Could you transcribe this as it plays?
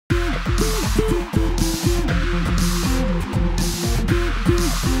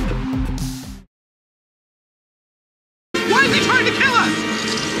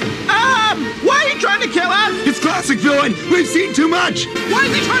classic villain! We've seen too much! Why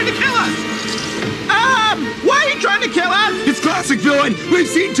is he trying to kill us? Why are you trying to kill us? It's classic villain! We've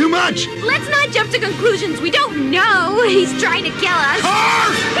seen too much! Let's not jump to conclusions. We don't know. He's trying to kill us.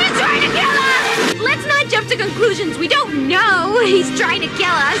 Arr! He's trying to kill us! Let's not jump to conclusions. We don't know. He's trying to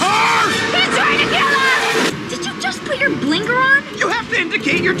kill us. Arr! He's trying to kill us! Did you just put your blinker on? You have to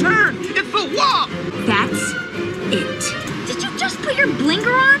indicate your turn. It's the law. That's it. Did you just put your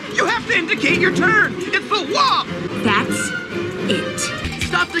blinker on? You have to indicate your turn. It's the law. That's it.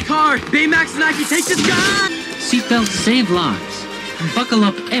 Stop the car. Baymax and I can take this gun. Seatbelts save lives. Buckle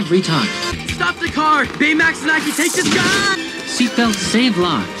up every time. Stop the car. Baymax and I can take this gun. Seatbelts save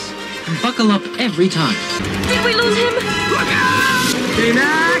lives. Buckle up every time. Did we lose him? Look out!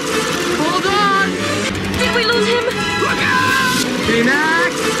 Baymax, hold on. Did we lose him? Look out!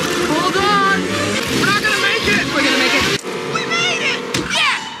 Baymax, hold on. We're not gonna make it. We're gonna make it. We made it.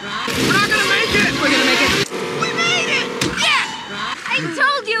 Yeah. We're not gonna make it. We're gonna make it. We made it. Yeah. I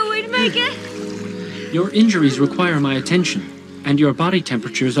told you we'd make it. Your injuries require my attention, and your body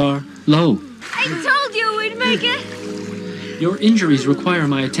temperatures are low. I told you we'd make it. Your injuries require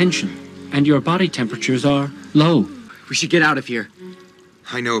my attention, and your body temperatures are low. We should get out of here.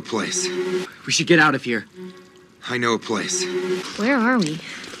 I know a place. We should get out of here. I know a place. Where are we?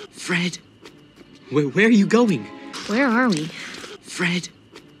 Fred, where are you going? Where are we? Fred,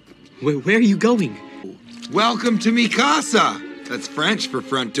 where are you going? Welcome to mi casa. That's French for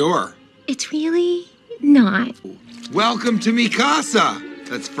front door. It's really not. Welcome to mi casa.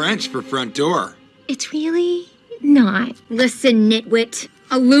 That's French for front door. It's really not. Listen, nitwit.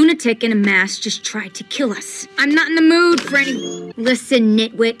 A lunatic in a mask just tried to kill us. I'm not in the mood for any... Listen,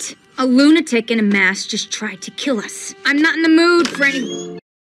 nitwit. A lunatic in a mask just tried to kill us. I'm not in the mood for any...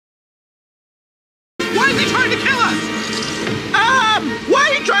 Why is he trying to kill us? Why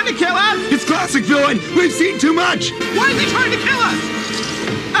are you trying to kill us? It's classic villain! We've seen too much! Why is he trying to kill us?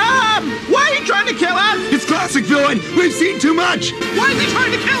 Why are you trying to kill us? It's classic villain! We've seen too much! Why is he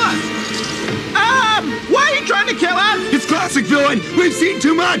trying to kill us? Why are you trying to kill us? It's classic villain! We've seen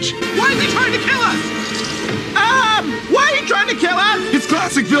too much! Why is he trying to kill us? Why are you trying to kill us? It's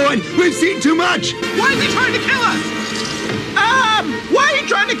classic villain! We've seen too much! Why is he trying to kill us? Why are you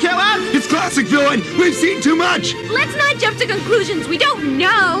trying to kill us? It's classic villain! We've seen too much! Let's not jump to conclusions. We don't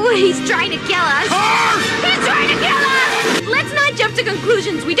know. He's trying to kill us. Arr! He's trying to kill us! Let's not jump to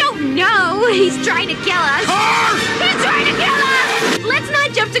conclusions. We don't know. He's trying to kill us. Arr! He's trying to kill us! Let's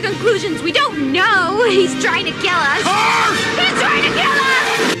not jump to conclusions. We don't know. He's trying to kill us. Arr! He's trying to kill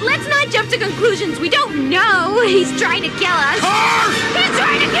us! Let's not jump to conclusions. We don't know. He's trying to kill us. Arr! He's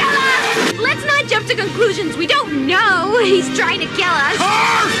trying to kill us! Let's not jump to conclusions. We don't know. He's trying to kill us.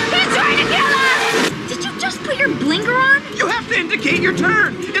 Arr! He's trying to kill us! Did you just put your blinker on? You have to indicate your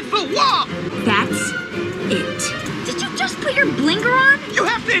turn. It's the law. That's it. Did you just put your blinker on? You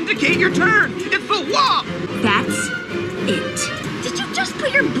have to indicate your turn. It's the law. That's it. Did you just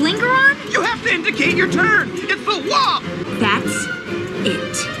put your blinker on? You have to indicate your turn. It's the law. That's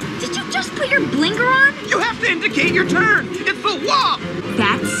it. Did you just put your blinker on? You have to indicate your turn. It's the law.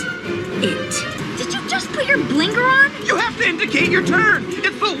 That's it. Did you just put your blinker on? You have to indicate your turn.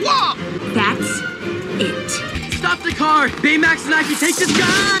 It's the law. That's it. Stop the car. Baymax and I can take this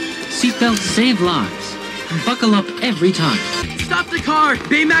gun. Seatbelts save lives. Buckle up every time. Stop the car.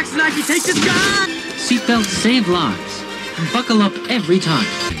 Baymax and I can take this gun. Seatbelts save lives. Buckle up every time.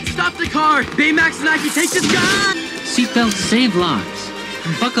 Stop the car. Baymax and I can take this gun. Seatbelts save lives.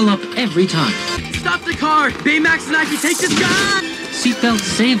 Buckle up every time. Stop the car. Baymax and I can take this gun. Seatbelts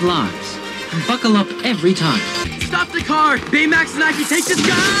save lives. Buckle up every time. Stop the car. Baymax and I can take this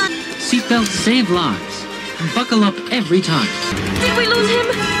gun. Seatbelts save lives. Buckle up every time. Did we lose him?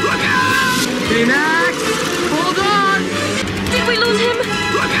 Look out! Baymax, hold on! Did we lose him?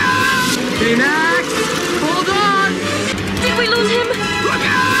 Look out! Baymax, hold on! Did we lose him? Look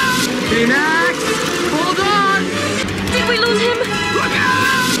out! Baymax, hold on! Did we lose him? Look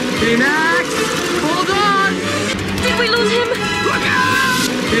out! Baymax, hold on! Did we lose him? Look out!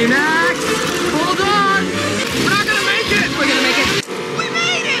 Baymax, hold on! We're not gonna make it! We're gonna make it. We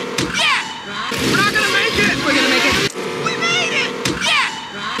made it! Yeah! We're not gonna make it! We're gonna make it. We made it! Yeah!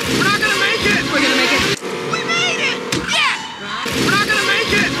 We're not gonna make it! We're gonna make it. We made it! Yeah! We're not gonna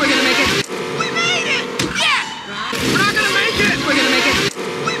make it! We're gonna make it. We made it! Yeah! We're not gonna make it! We're gonna make it.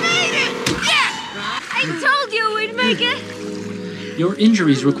 We made it! Yeah! I told you we'd make it. Your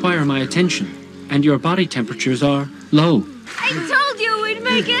injuries require my attention, and your body temperatures are low. I told you we'd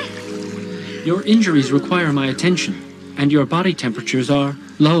make it. Your injuries require my attention, and your body temperatures are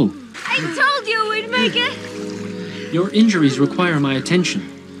low. I told you we'd make it. Your injuries require my attention,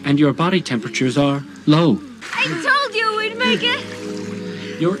 and your body temperatures are low. I I told you we'd make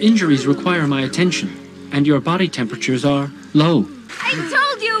it! Your injuries require my attention, and your body temperatures are low. I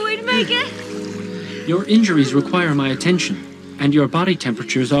told you we'd make it! Your injuries require my attention, and your body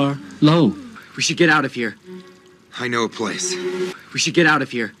temperatures are low. We should get out of here. I know a place. We should get out of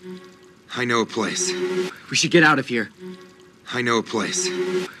here. I know a place. We should get out of here. I know a place.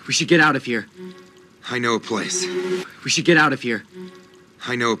 We should get out of here. I know a place. We should get out of here.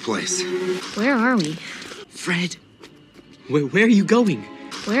 I know a place. Where are we? Fred, where are you going?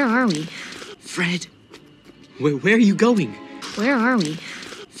 Where are we? Fred, where are you going? Where are we?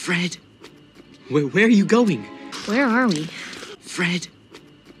 Fred, where are you going? Where are we? Fred,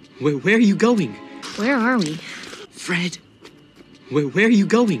 where are you going? Where are we? Fred, where are you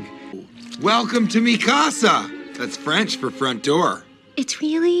going? Welcome to mi casa. That's French for front door. It's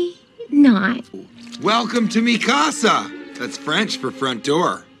really not. Welcome to mi casa. That's French for front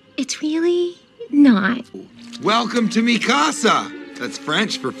door. It's really not. Welcome to mi casa. That's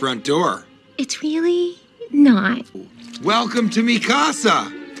French for front door. It's really not. Welcome to mi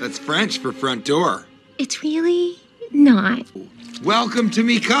casa. That's French for front door. It's really not. Welcome to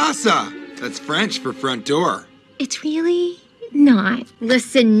mi casa. That's French for front door. It's really not.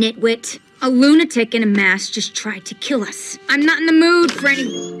 Listen, nitwit. A lunatic in a mask just tried to kill us. I'm not in the mood for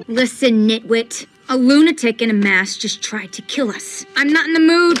any... Listen, nitwit. A lunatic in a mask just tried to kill us. I'm not in the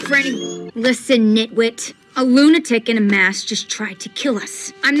mood for any... Listen, nitwit. A lunatic in a mask just tried to kill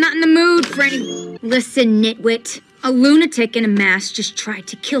us. I'm not in the mood for any... Listen, nitwit. A lunatic in a mask just tried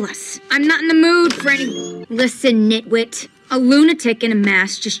to kill us. I'm not in the mood for any... Listen, nitwit. A lunatic in a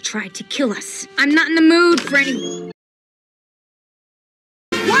mask just tried to kill us. I'm not in the mood for any...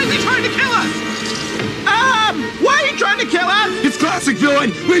 Why is he trying to kill us? Why are you trying to kill us? It's classic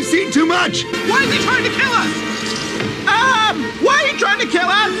villain. We've seen too much. Why is he trying to kill us? Why are you trying to kill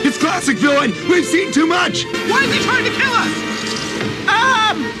us? It's classic villain. We've seen too much. Why is he trying to kill us?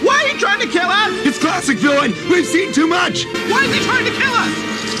 Why are you trying to kill us? It's classic villain. We've seen too much. Why is he trying to kill us?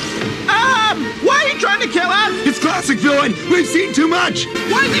 Why are you trying to kill us? It's classic villain. We've seen too much.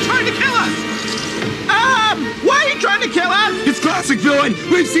 Why is he trying to kill us? Why are you trying to kill us? It's classic villain.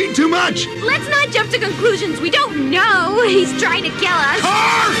 We've seen too much. Let's not jump to conclusions. We don't know. He's trying to kill us.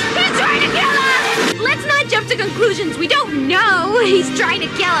 Car! He's trying to kill us! Let's not jump to conclusions. We don't know. He's trying to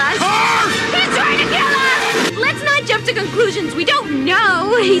kill us. Car! He's trying to kill us! Let's not jump to conclusions. We don't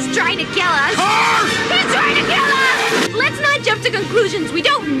know. He's trying to kill us. Car! He's trying to kill us! Let's not jump to conclusions. We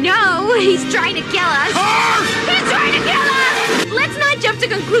don't know. He's trying to kill us. Car! He's trying to kill us! Let's not jump to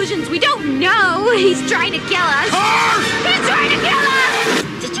conclusions. We don't know. He's trying to kill us. Car! He's trying to kill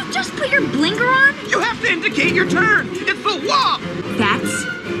us! Did you just put your blinker on? You have to indicate your turn. It's the law. That's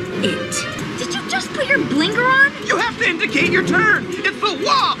it. Did you just put your blinker on? You have to indicate your turn. It's the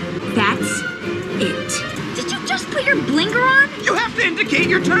law. That's it. Did you just put your blinker on? You have to indicate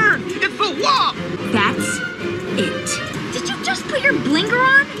your turn. It's the law. That's it. Did you just put your blinker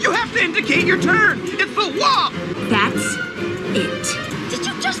on? You have to indicate your turn. It's the law. That's it. Did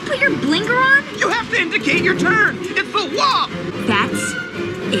you just put your blinker on? You have to indicate your turn. It's the law. That's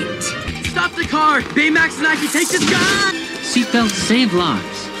it. Stop the car! Baymax and I can take this gun! Seatbelts save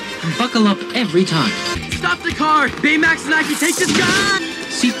lives. Buckle up every time. Stop the car! Baymax and I can take this gun!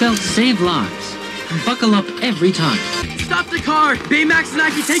 Seatbelts save lives. Buckle up every time. Stop the car! Baymax and I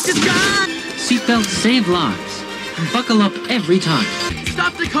can take this gun! Seatbelts save lives. Buckle up every time.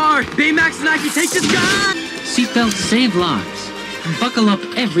 Stop the car! Baymax and I can take this gun! Seatbelts save lives. Buckle up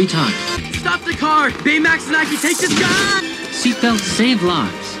every time. Stop the car! Baymax and I can take this gun! Seatbelts save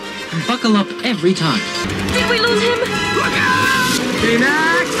lives. Buckle up every time. Did we lose him? Look out!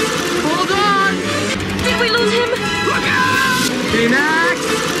 Baymax! Hold on! Did we lose him? Look out! Baymax!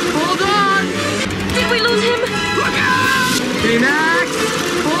 Hold on! Did we lose him? Look out! Baymax!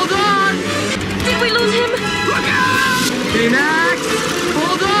 Hold on! Did we lose him? Look out! Baymax!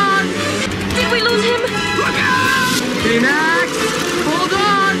 Hold on! Did we lose him? Look out! Baymax! Hold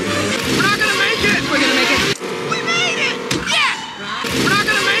on! We're not gonna make it! We're gonna make it! We made it! Yeah! We're not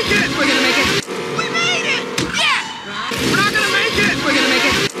gonna make it! We're gonna make it! We made it! Yeah! We're not gonna make it! We're gonna make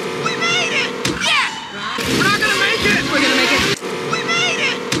it! We made it! Yeah! We're not gonna make it! We're gonna make it! We made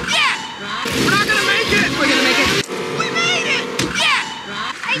it! Yeah! We're not gonna make it! We're gonna make it! We made it! Yeah!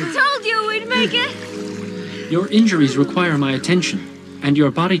 I told you we'd make it. Your injuries require my attention, and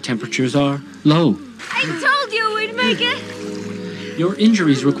your body temperatures are low. I told you we'd make it. Your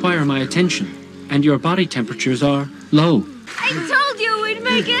injuries require my attention, and your body temperatures are low. I told you we'd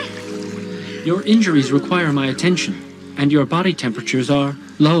make it. Your injuries require my attention, and your body temperatures are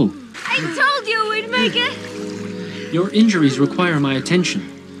low. I told you we'd make it. Your injuries require my attention,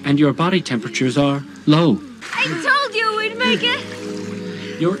 and your body temperatures are low. I I told you we'd make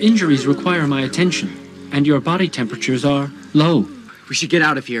it! Your injuries require my attention, and your body temperatures are low. We should get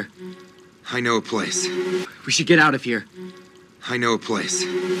out of here. I know a place. We should get out of here. I know a place.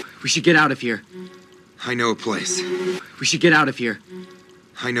 We should get out of here. I know a place. We should get out of here.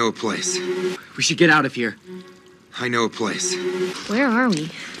 I know a place. We should get out of here. I know a place. Where are we?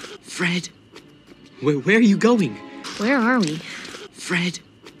 Fred, where are you going? Where are we? Fred,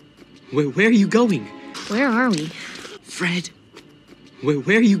 where are you going? Where are we? Fred,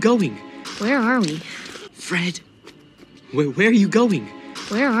 where are you going? Where are we? Fred, where are you going?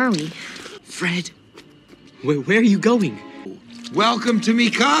 Where are we? Fred, where are you going? Welcome to mi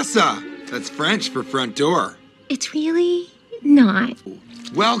casa. That's French for front door. It's really not.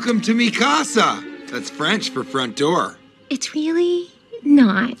 Welcome to mi casa. That's French for front door. It's really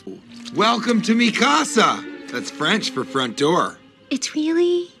not. Welcome to mi casa. That's French for front door. It's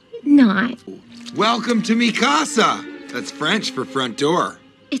really not. Welcome to mi casa. That's French for front door.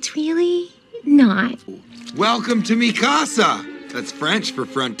 It's really not. Welcome to mi casa. That's French for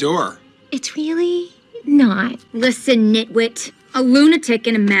front door. It's really not. Listen, nitwit. A lunatic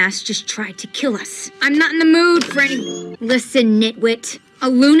in a mask just tried to kill us. I'm not in the mood for any... Listen, nitwit. A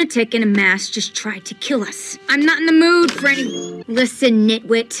lunatic in a mask just tried to kill us. I'm not in the mood for any... Listen,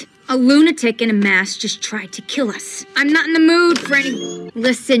 nitwit. A lunatic in a mask just tried to kill us. I'm not in the mood for any...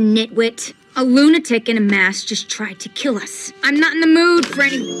 Listen, nitwit. A lunatic in a mask just tried to kill us. I'm not in the mood for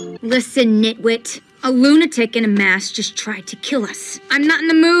any... Listen, nitwit. A lunatic in a mask just tried to kill us. I'm not in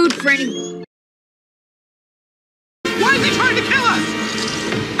the mood for any... Why is he trying to kill us?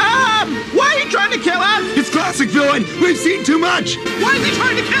 Why are you trying to kill us? It's classic villain. We've seen too much. Why is he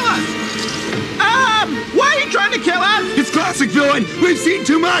trying to kill us? Why are you trying to kill us? It's classic villain. We've seen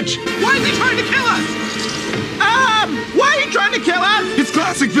too much. Why is he trying to kill us? Why are you trying to kill us? It's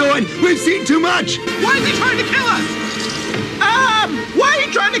classic villain. We've seen too much. Why is he trying to kill us? Why are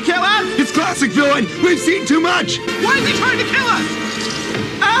you trying to kill us? It's classic villain. We've seen too much. Why is he trying to kill us?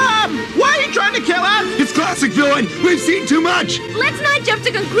 Why are you trying to kill us? It's classic villain. We've seen too much. Let's not jump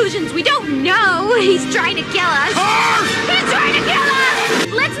to conclusions. We don't know. He's trying to kill us. He's trying to kill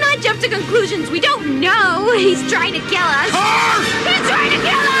us. Let's not jump to conclusions. We don't know. He's trying to kill us. He's trying to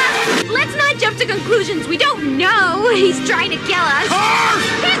kill us. Let's not jump to conclusions. We don't know. He's trying to kill us.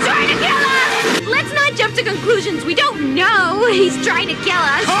 He's trying to kill us. Let's not jump to conclusions. We don't know. He's trying to kill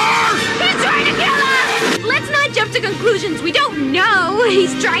us. He's trying to kill us. Let's not jump to conclusions. We don't know.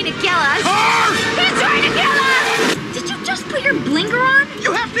 He's trying to kill us. He's trying to kill us. Did you just put your blinker on?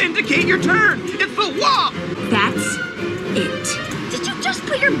 You have to indicate your turn. It's the wall. That's it. Did you just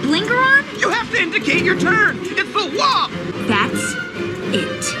put your blinker on? You have to indicate your turn. It's the wall. That's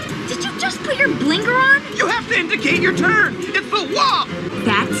it. Did you just put your blinker on? You have to indicate your turn. It's the wall.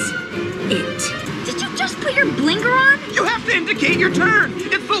 That's it. Did you just put your blinker on? You have to indicate your turn.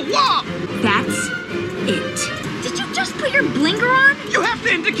 It's the wall. That's it. Did you just put your blinker on? You have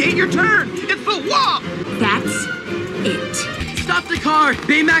to indicate your turn. It's the wall. That's it. Stop the car!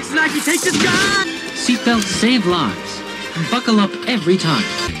 Baymax and I can take this gun! Seatbelts save lives. Buckle up every time.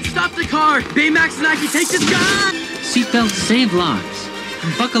 Stop the car! Baymax and I can take this gun! Seatbelts save lives.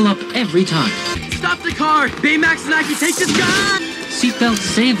 Buckle up every time. Stop the car! Baymax and I can take this gun! Seatbelts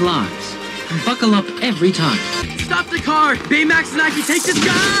save lives. Buckle up every time. Stop the car! Baymax and I can take this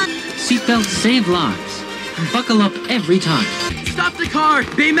gun! Seatbelts save lives. Buckle up every time. Stop the car!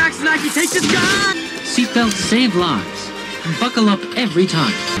 Baymax and I can take this gun! Seatbelts save lives. Buckle up every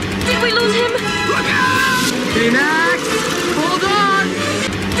time. Did we lose him? Look out! Baymax! Hold on!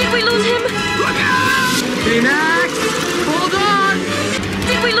 Did we lose him? Look out! Baymax! Hold on!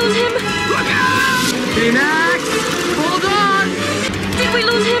 Did we lose him? Look out! Baymax! Hold on! Did we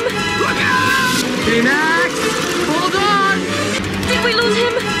lose him? Look out! Baymax! Hold on! Did we lose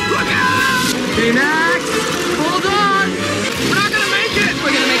him? Look out! Baymax! Hold on! We're not gonna make it!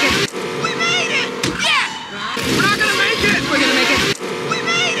 We're gonna make it! We made it! Yeah! We're not gonna make it! We're gonna make it! We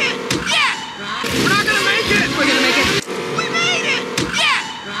made it! Yeah! We're not gonna make it! We're gonna make it! We made it! Yeah!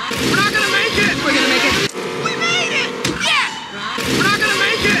 We're not gonna make it! We're gonna make it! We made it! Yeah! We're not gonna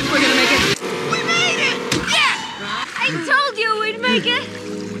make it! We're gonna make it! We made it! Yeah! I told you we'd make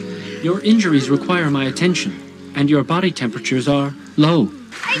it. Your injuries require my attention, and your body temperatures are low.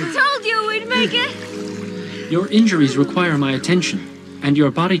 I told you we'd make it. Your injuries require my attention, and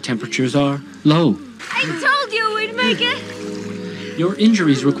your body temperatures are low. I told you we'd make it. Your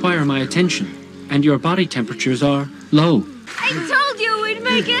injuries require my attention, and your body temperatures are low. I told you we'd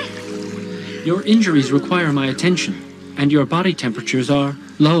make it. Your injuries require my attention, and your body temperatures are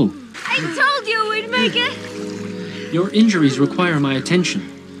low. I told you we'd make it. Your injuries require my attention,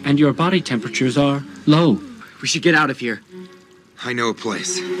 and your body temperatures are low. We should get out of here. I know a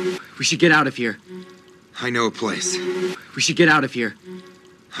place. We should get out of here. I know a place. We should get out of here.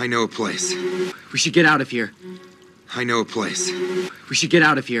 I know a place. We should get out of here. I know a place. We should get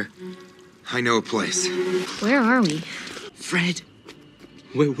out of here. I know a place. Where are we? Fred,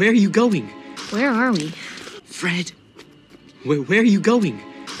 where are you going? Where are we? Fred, where are you going?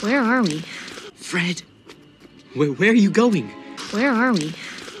 Where are we? Fred, where are you going? Where are we?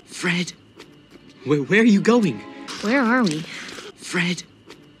 Fred, where are you going? Where are we? Fred,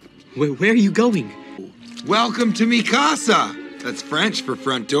 where are you going? Welcome to mi casa. That's French for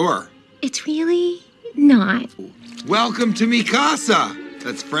front door. It's really not. Welcome to mi casa.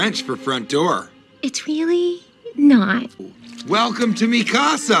 That's French for front door. It's really not. Welcome to mi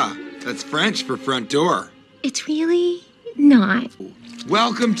casa. That's French for front door. It's really not.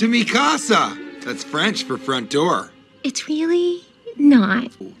 Welcome to mi casa. That's French for front door. It's really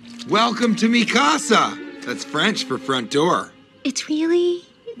not. Welcome to mi casa. That's French for front door. It's really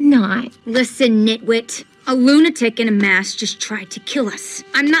not. Listen, nitwit. A lunatic in a mask just tried to kill us.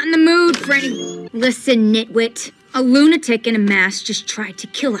 I'm not in the mood for any... Listen, nitwit. A lunatic in a mask just tried to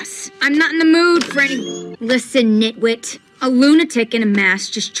kill us. I'm not in the mood for any... Listen, nitwit. A lunatic in a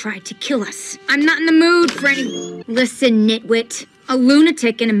mask just tried to kill us. I'm not in the mood for any... Listen, nitwit. A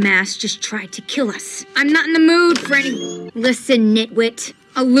lunatic in a mask just tried to kill us. I'm not in the mood for any... Listen, nitwit.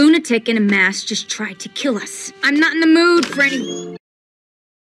 A lunatic in a mask just tried to kill us. I'm not in the mood for any...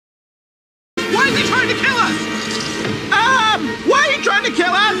 Why is he trying to kill us? Why are you trying to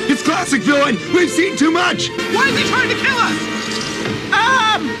kill us? It's classic villain. We've seen too much. Why is he trying to kill us?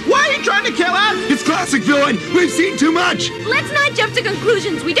 Why are you trying to kill us? It's classic villain. We've seen too much. Let's not jump to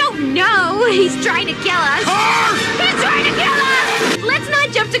conclusions. We don't know he's trying to kill us. He's trying to kill us! Let's not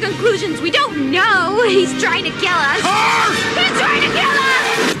jump to conclusions. We don't know he's trying to kill us. He's trying to kill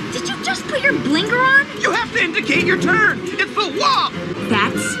us! Did you just put your blinker on? You have to indicate your turn. It's the walk.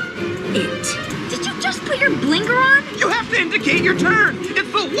 That's it. Did you just put your blinker on? You have to indicate your turn.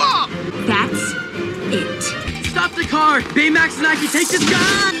 It's the walk. That's it. Stop the car! Baymax and I can take this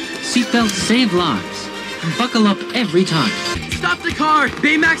guy! Seatbelts save lives. Buckle up every time. Stop the car!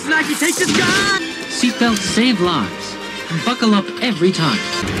 Baymax and I can take this guy! Seatbelts save lives. Buckle up every time.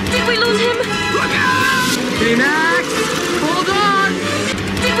 Did we lose him? Look out! Baymax! Hold on!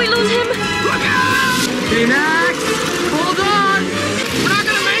 Did we lose him? Look out! Baymax! Hold on! We're not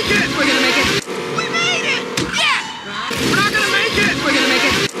gonna make it. We're gonna make it! We made it. Yeah. We're not gonna make it. We're gonna make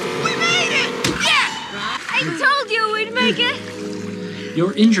it! We made it. Yeah. I told you we'd make it.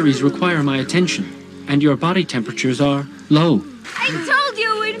 Your injuries require my attention, and your body temperatures are low. I told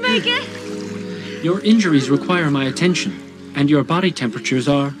you we'd make it. Your injuries require my attention, and your body temperatures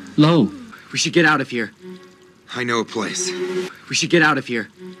are low. We should get out of here. I know a place. We should get out of here.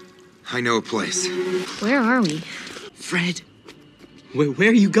 I know a place. Where are we? Fred, where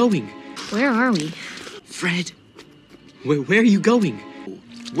are you going? Where are we? Fred, where are you going?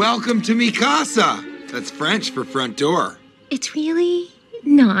 Welcome to mi casa. That's French for front door. It's really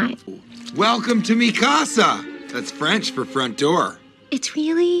not. Welcome to mi casa. That's French for front door. It's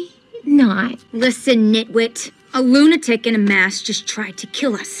really not. Listen, nitwit. A lunatic in a mask just tried to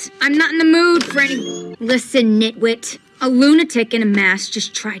kill us. I'm not in the mood for any... Listen, nitwit. A lunatic in a mask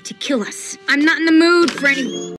just tried to kill us. I'm not in the mood for any...